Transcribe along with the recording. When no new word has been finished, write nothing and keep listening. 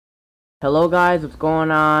Hello guys, what's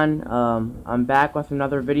going on? I'm back with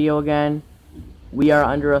another video again. We are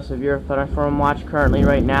under a severe thunderstorm watch currently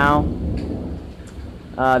right now.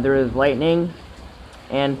 There is lightning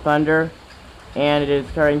and thunder, and it is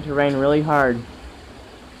starting to rain really hard.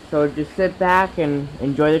 So just sit back and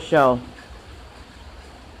enjoy the show.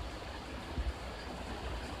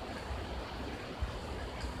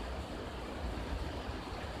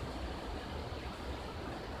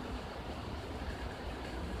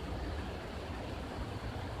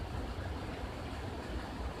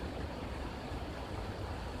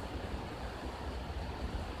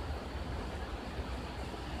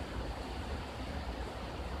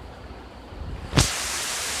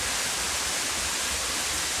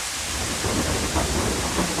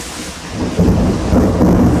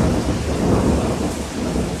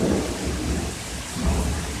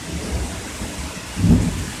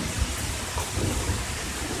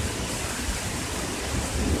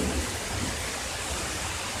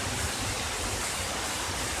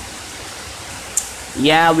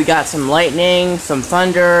 Yeah, we got some lightning, some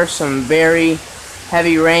thunder, some very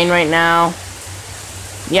heavy rain right now.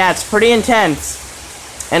 Yeah, it's pretty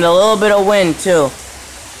intense. And a little bit of wind too.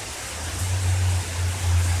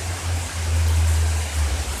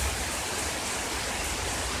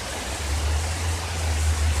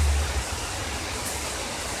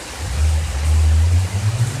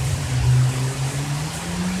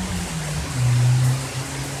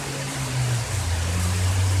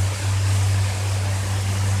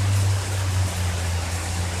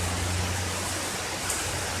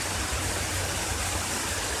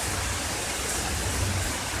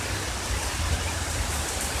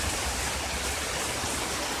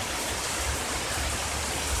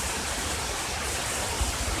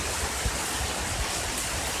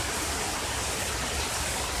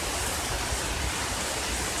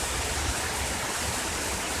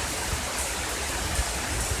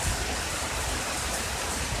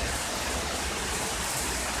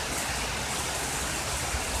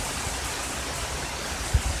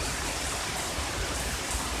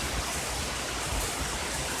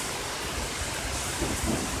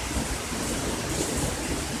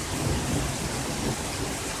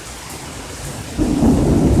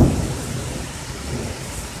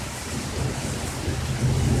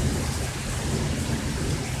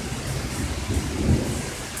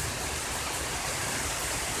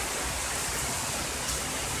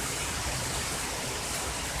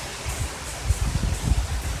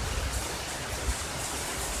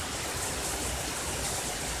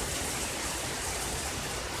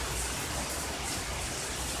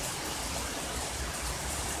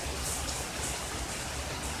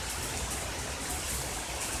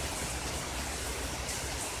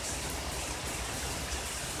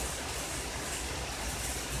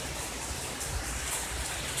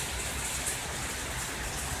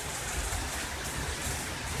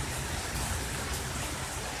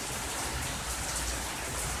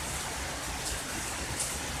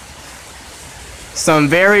 Some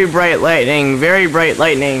very bright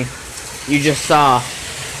lightning you just saw.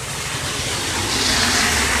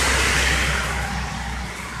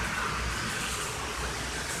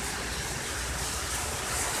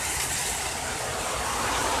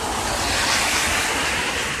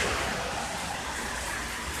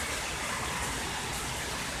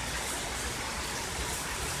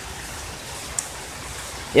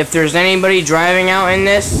 If there's anybody driving out in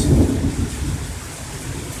this,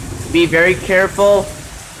 be very careful,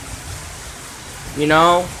 you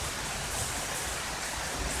know.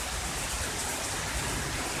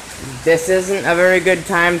 This isn't a very good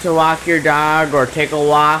time to walk your dog or take a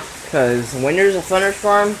walk, because when there's a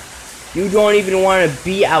thunderstorm, you don't even want to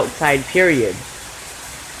be outside, period.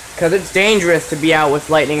 Because it's dangerous to be out with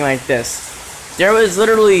lightning like this. There was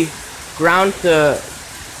literally ground to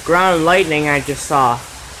ground lightning I just saw.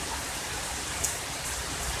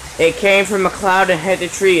 It came from a cloud and hit the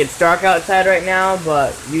tree. It's dark outside right now,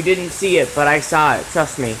 but you didn't see it, but I saw it.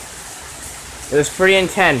 Trust me. It was pretty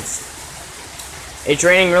intense. It's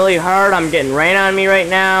raining really hard. I'm getting rain on me right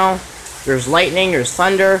now. There's lightning. There's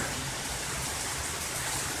thunder.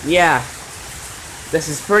 Yeah. This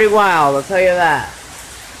is pretty wild, I'll tell you that.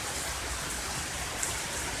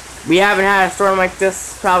 We haven't had a storm like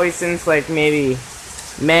this probably since like maybe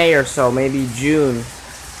May or so, maybe June.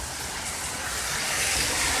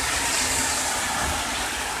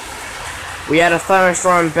 We had a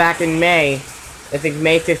thunderstorm back in May, I think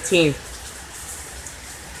May 15th.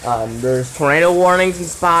 There's tornado warnings in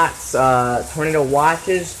spots, tornado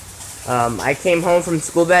watches. I came home from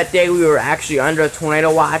school that day. We were actually under a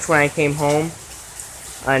tornado watch when I came home.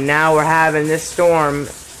 Now we're having this storm,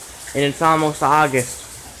 and it's almost August.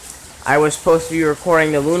 I was supposed to be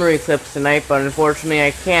recording the lunar eclipse tonight, but unfortunately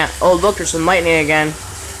I can't. Oh, look, there's some lightning again.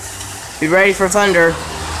 Be ready for thunder.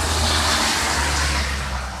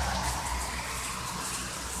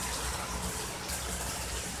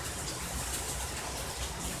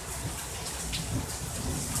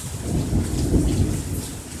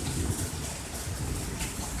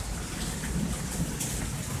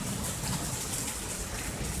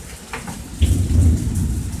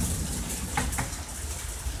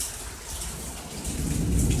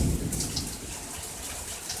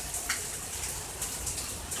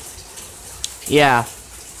 Yeah.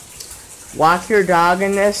 Walk your dog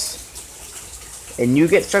in this, and you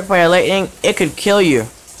get struck by a lightning, it could kill you.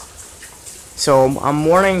 So I'm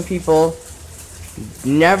warning people,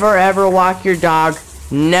 never ever walk your dog,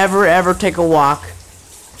 never ever take a walk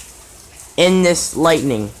in this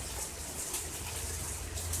lightning.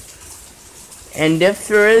 And if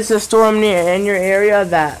there is a storm in your area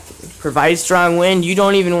that provides strong wind, you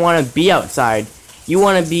don't even want to be outside. You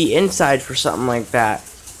want to be inside for something like that.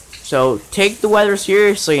 So take the weather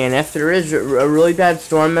seriously, and if there is a really bad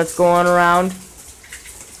storm that's going around,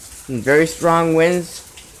 and very strong winds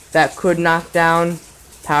that could knock down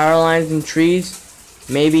power lines and trees,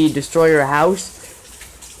 maybe destroy your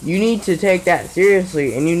house, you need to take that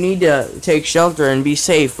seriously, and you need to take shelter and be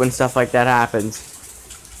safe when stuff like that happens.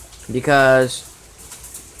 Because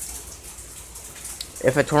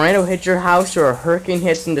if a tornado hits your house or a hurricane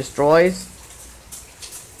hits and destroys,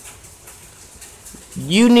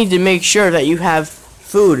 you need to make sure that you have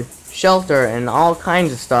food, shelter, and all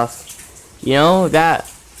kinds of stuff. You know, that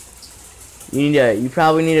you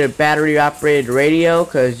probably need a battery operated radio,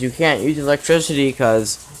 because you can't use electricity,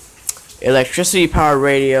 because electricity powered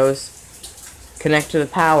radios connect to the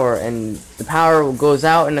power, and the power goes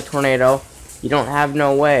out in a tornado. You don't have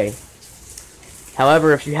no way.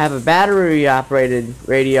 However, if you have a battery operated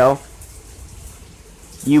radio,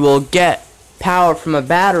 you will get power from a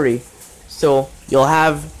battery. So you'll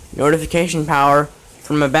have notification power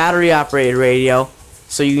from a battery operated radio,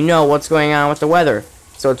 so you know what's going on with the weather.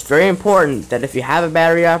 So it's very important that if you have a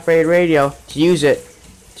battery operated radio, to use it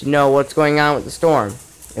to know what's going on with the storm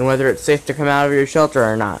and whether it's safe to come out of your shelter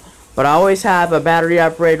or not. But always have a battery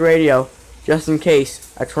operated radio just in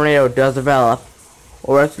case a tornado does develop,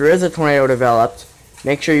 or if there is a tornado developed,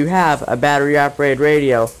 make sure you have a battery operated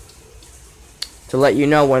radio to let you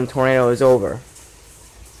know when the tornado is over.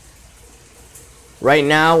 Right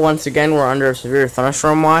now, once again, we're under a severe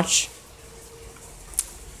thunderstorm watch.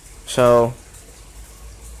 So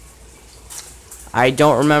I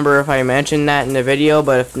don't remember if I mentioned that in the video,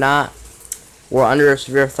 but if not, we're under a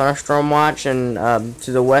severe thunderstorm watch, and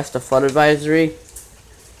to the west, a flood advisory.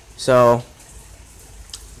 So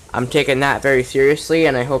I'm taking that very seriously,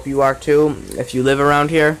 and I hope you are too, if you live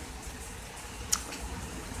around here.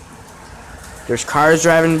 There's cars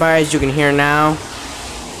driving by, as you can hear now.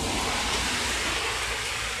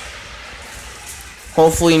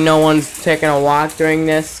 Hopefully no one's taking a walk during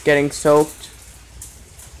this, getting soaked.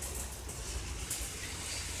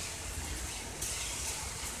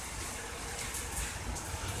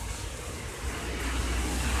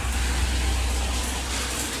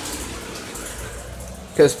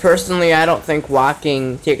 Because personally, I don't think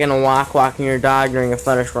taking a walk, walking your dog during a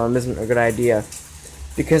thunderstorm isn't a good idea.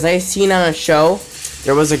 Because I seen on a show,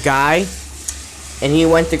 there was a guy, and he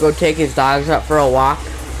went to go take his dogs out for a walk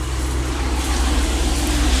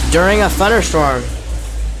during a thunderstorm,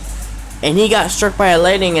 and he got struck by a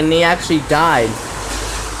lightning and he actually died.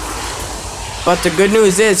 But the good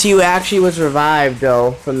news is he actually was revived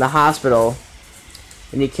though from the hospital,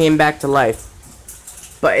 and he came back to life.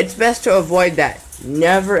 But it's best to avoid that.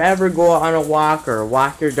 Never ever go out on a walk or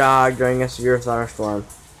walk your dog during a severe thunderstorm.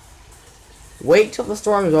 Wait till the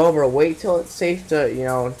storm's over. Wait till it's safe to, you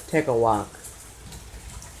know, take a walk.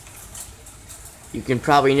 You can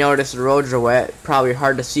probably notice the roads are wet. Probably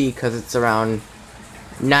hard to see because it's around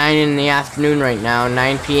 9 in the afternoon right now,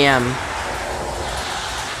 9 p.m.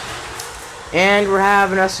 And we're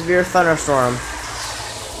having a severe thunderstorm.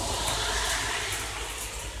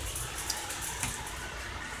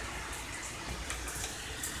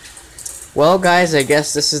 Well, guys, I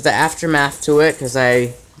guess this is the aftermath to it, because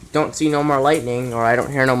I don't see no more lightning, or I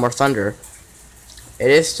don't hear no more thunder.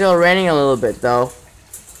 It is still raining a little bit, though.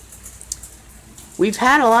 We've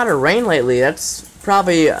had a lot of rain lately. That's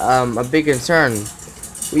probably a big concern.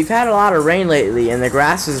 We've had a lot of rain lately, and the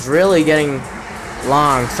grass is really getting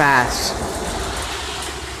long, fast.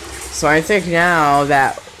 So I think now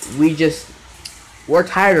that we're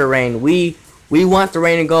tired of rain. We want the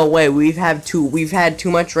rain to go away. We've had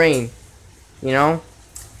too much rain. You know?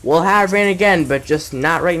 We'll have rain again, but just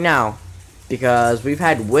not right now. because we've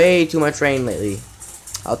had way too much rain lately.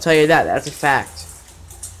 I'll tell you that, that's a fact.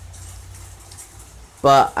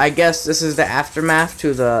 But I guess this is the aftermath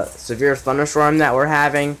to the severe thunderstorm that we're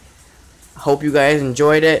having. Hope you guys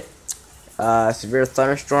enjoyed it. Severe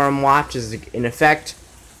thunderstorm watch is in effect.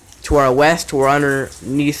 To our west, we're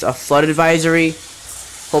underneath a flood advisory.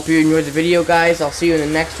 Hope you enjoyed the video, guys. I'll see you in the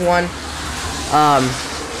next one.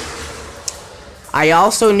 I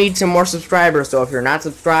also need some more subscribers, so if you're not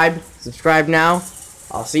subscribed, subscribe now.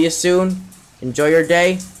 I'll see you soon. Enjoy your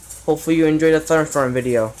day. Hopefully you enjoyed the thunderstorm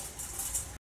video.